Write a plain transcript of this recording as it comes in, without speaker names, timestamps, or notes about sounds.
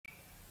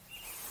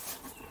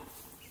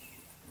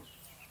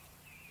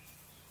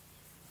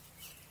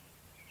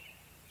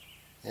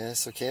Yeah,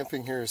 so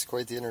camping here is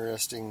quite the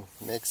interesting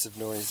mix of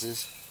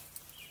noises.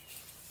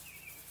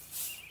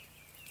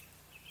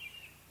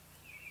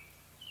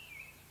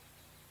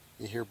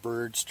 You hear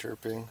birds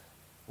chirping,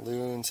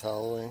 loons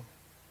howling,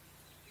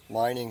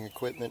 mining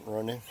equipment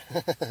running.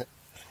 I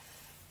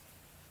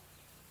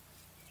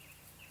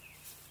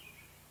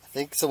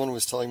think someone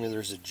was telling me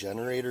there's a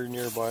generator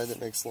nearby that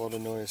makes a lot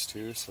of noise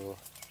too, so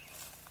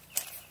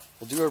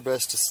we'll do our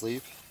best to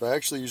sleep. But I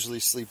actually usually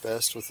sleep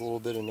best with a little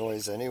bit of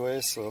noise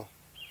anyway, so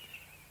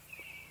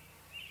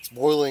it's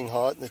boiling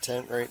hot in the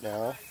tent right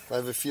now. I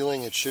have a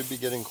feeling it should be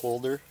getting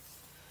colder.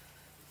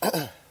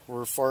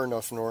 We're far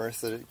enough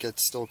north that it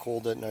gets still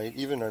cold at night,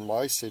 even in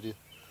my city.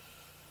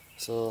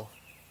 So,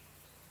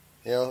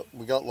 yeah,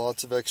 we got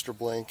lots of extra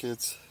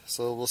blankets,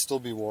 so we'll still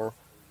be warm.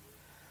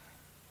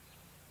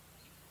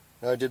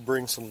 I did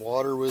bring some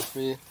water with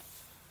me,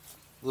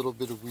 a little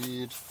bit of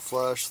weed,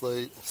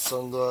 flashlight,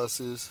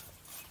 sunglasses,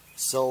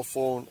 cell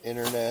phone,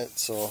 internet.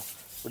 So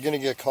we're going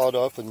to get caught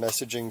up in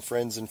messaging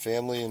friends and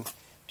family and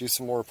do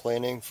some more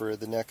planning for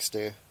the next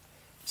day.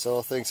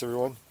 So thanks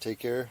everyone, take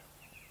care,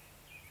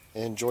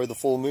 and enjoy the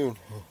full moon.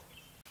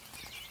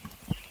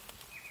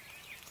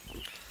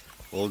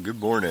 Well, good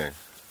morning.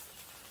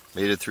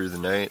 Made it through the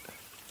night.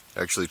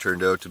 Actually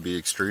turned out to be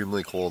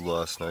extremely cold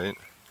last night.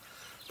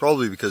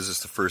 Probably because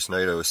it's the first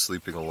night I was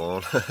sleeping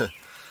alone.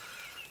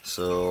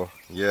 So,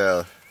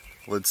 yeah,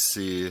 let's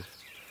see.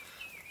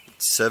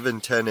 It's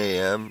 7:10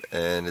 a.m.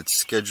 and it's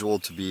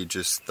scheduled to be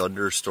just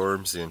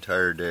thunderstorms the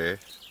entire day.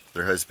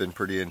 There has been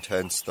pretty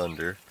intense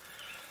thunder.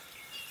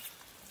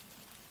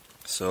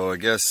 So I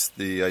guess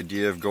the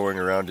idea of going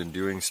around and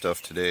doing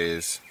stuff today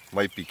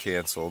might be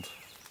canceled.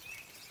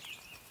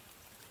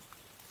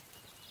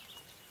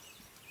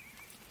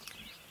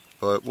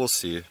 But we'll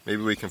see.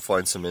 Maybe we can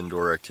find some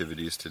indoor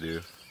activities to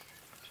do.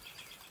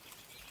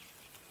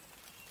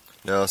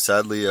 Now,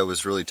 sadly, I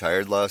was really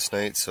tired last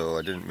night, so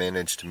I didn't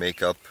manage to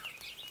wake up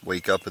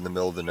in the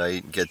middle of the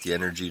night and get the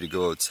energy to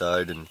go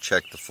outside and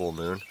check the full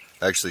moon.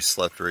 I actually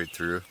slept right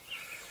through.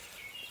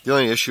 The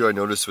only issue I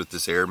noticed with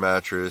this air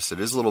mattress, it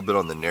is a little bit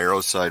on the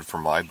narrow side for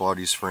my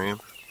body's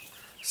frame.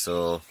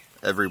 So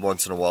every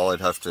once in a while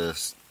I'd have to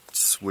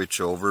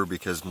switch over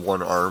because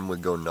one arm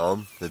would go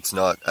numb. It's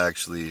not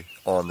actually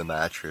on the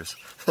mattress.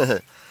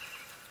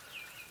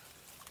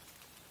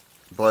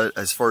 But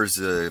as far as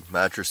the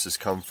mattress's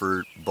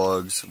comfort,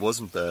 bugs, it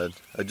wasn't bad.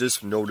 I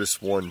just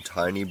noticed one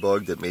tiny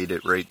bug that made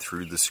it right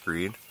through the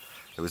screen.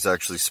 It was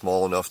actually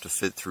small enough to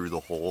fit through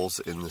the holes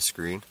in the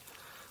screen.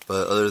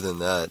 But other than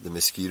that, the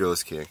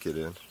mosquitoes can't get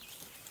in.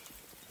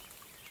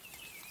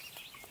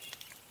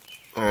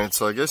 Alright,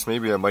 so I guess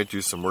maybe I might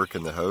do some work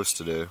in the house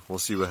today. We'll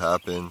see what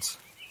happens.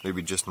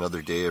 Maybe just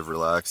another day of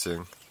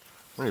relaxing.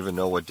 I don't even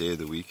know what day of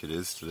the week it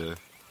is today.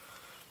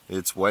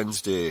 It's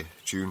Wednesday,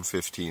 June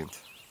 15th.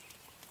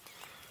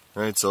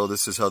 Alright, so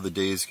this is how the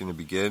day is going to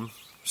begin.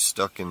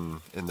 Stuck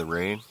in the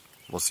rain.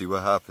 We'll see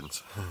what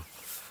happens.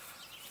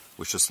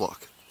 Wish us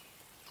luck.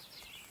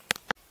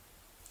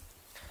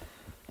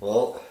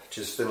 Well,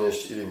 just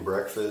finished eating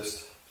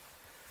breakfast.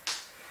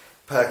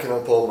 Packing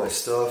up all my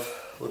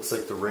stuff. Looks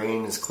like the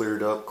rain has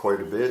cleared up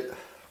quite a bit.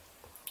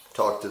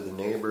 Talked to the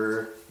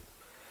neighbor.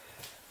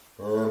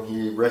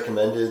 He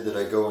recommended that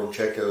I go and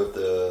check out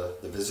the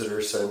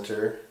visitor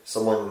center.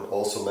 Someone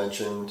also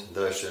mentioned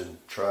that I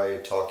should try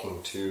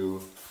talking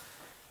to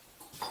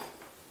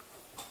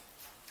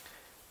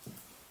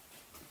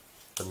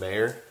the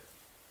mayor.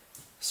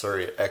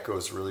 Sorry, it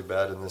echoes really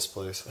bad in this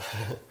place.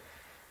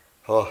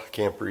 Oh, I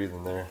can't breathe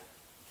in there.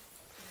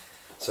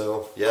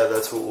 So, yeah,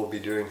 that's what we'll be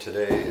doing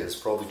today, is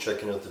probably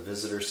checking out the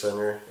visitor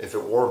center. If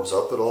it warms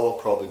up at all, I'll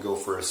probably go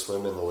for a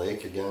swim in the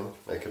lake again.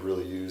 I could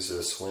really use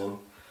a swim.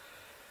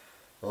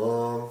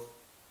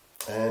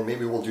 And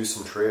maybe we'll do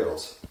some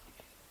trails.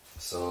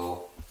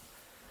 So,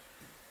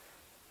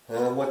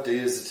 what day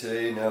is it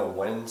today now?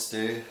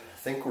 Wednesday. I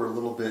think we're a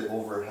little bit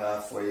over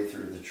halfway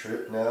through the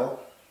trip now.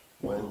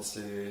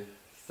 Wednesday,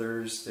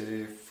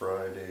 Thursday,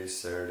 Friday,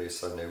 Saturday,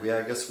 Sunday. Yeah,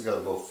 I guess we got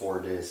about 4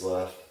 days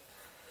left.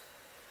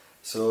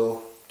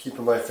 So,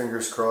 keeping my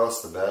fingers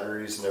crossed, the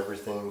batteries and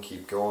everything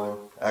keep going.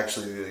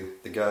 Actually,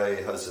 the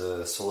guy has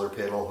a solar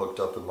panel hooked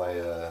up in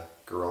my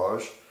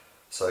garage.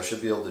 So I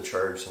should be able to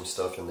charge some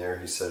stuff in there,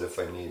 he said, if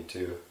I need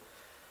to.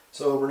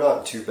 So we're not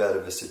in too bad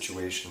of a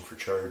situation for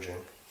charging.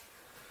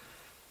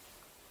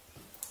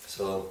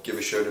 So give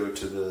a shout out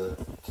to the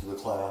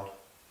clown.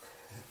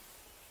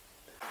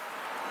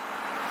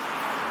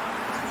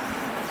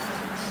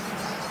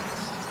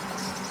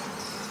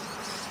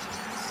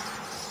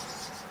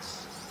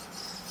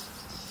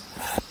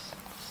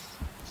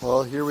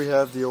 Well, here we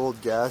have the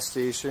old gas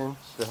station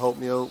that helped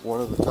me out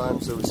one of the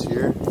times I was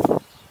here.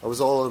 I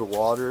was all out of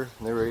water,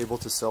 and they were able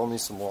to sell me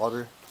some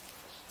water.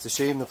 It's a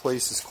shame the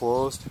place is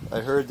closed.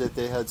 I heard that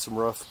they had some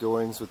rough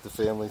goings with the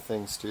family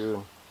things too.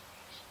 And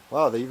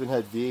wow, they even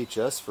had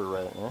VHS for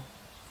rent, eh?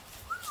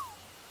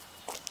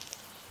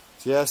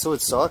 So yeah, so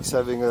it sucks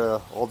having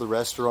all the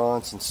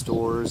restaurants and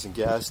stores and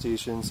gas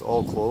stations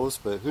all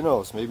closed, but who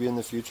knows, maybe in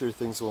the future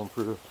things will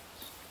improve.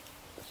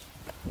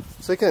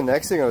 So I think the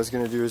next thing I was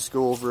going to do is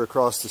go over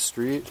across the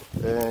street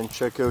and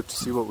check out to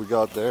see what we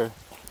got there.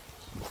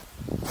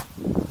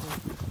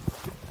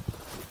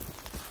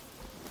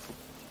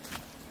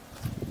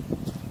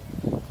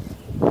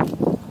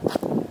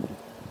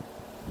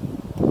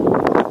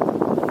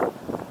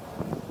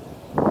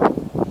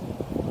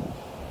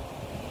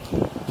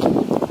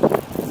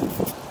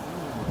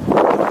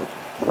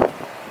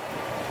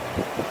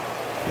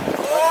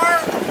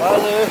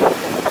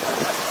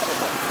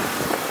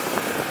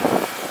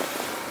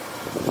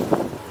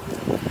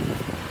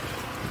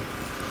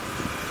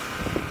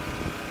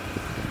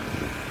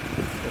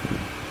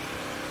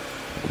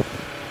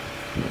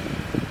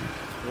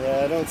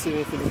 Yeah, I don't see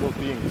anything about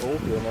being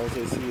open. All I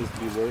see is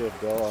beware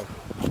of dog.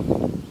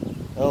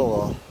 Oh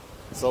well.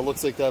 So it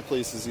looks like that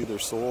place is either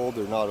sold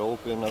or not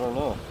open. I don't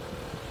know.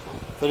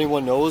 If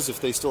anyone knows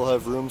if they still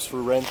have rooms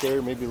for rent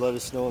there, maybe let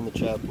us know in the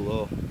chat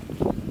below.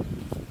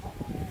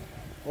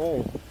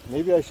 Hey,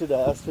 maybe I should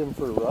have asked him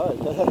for a ride.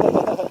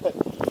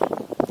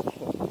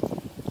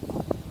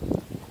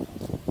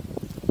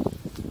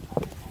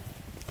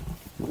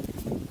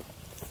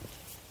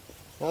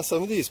 Now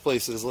some of these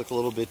places look a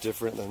little bit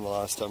different than the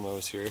last time I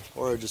was here,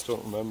 or I just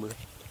don't remember.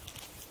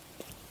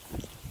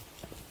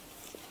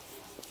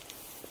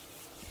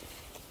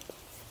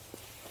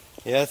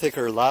 Yeah, I think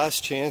our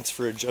last chance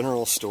for a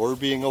general store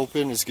being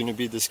open is going to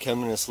be this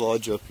Kearns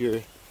Lodge up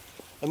here.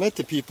 I met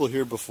the people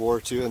here before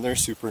too, and they're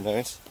super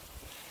nice.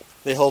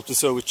 They helped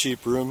us out with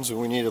cheap rooms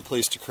when we needed a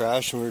place to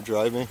crash when we were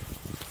driving.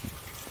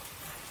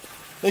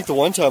 I think the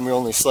one time we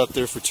only slept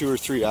there for 2 or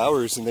 3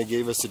 hours and they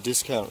gave us a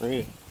discount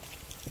rate.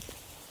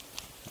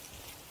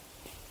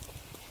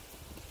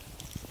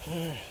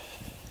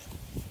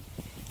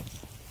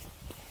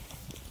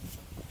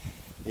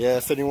 Yeah,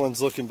 if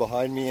anyone's looking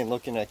behind me and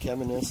looking at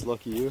Kearns,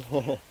 lucky you.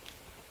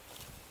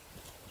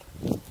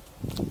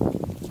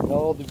 And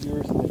all the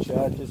viewers in the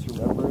chat, just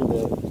remember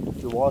that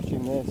if you're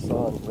watching this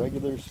on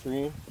regular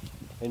screen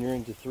and you're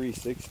into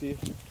 360,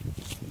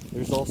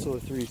 there's also a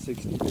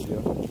 360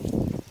 video.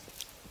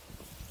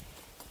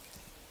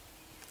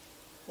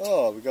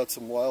 Oh, we got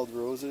some wild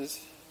roses,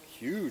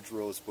 huge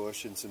rose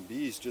bush, and some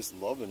bees just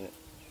loving it.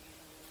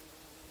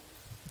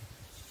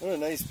 What a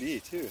nice bee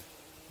too.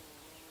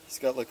 He's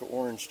got like an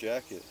orange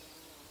jacket.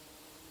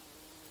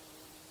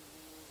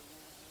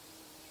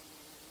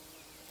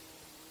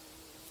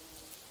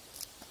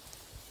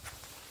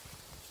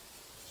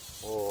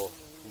 Oh,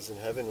 he's in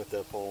heaven with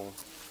that pollen.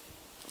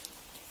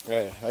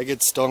 Alright, I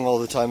get stung all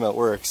the time at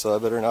work, so I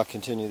better not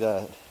continue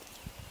that.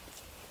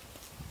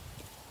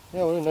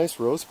 Yeah, what a nice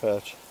rose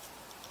patch.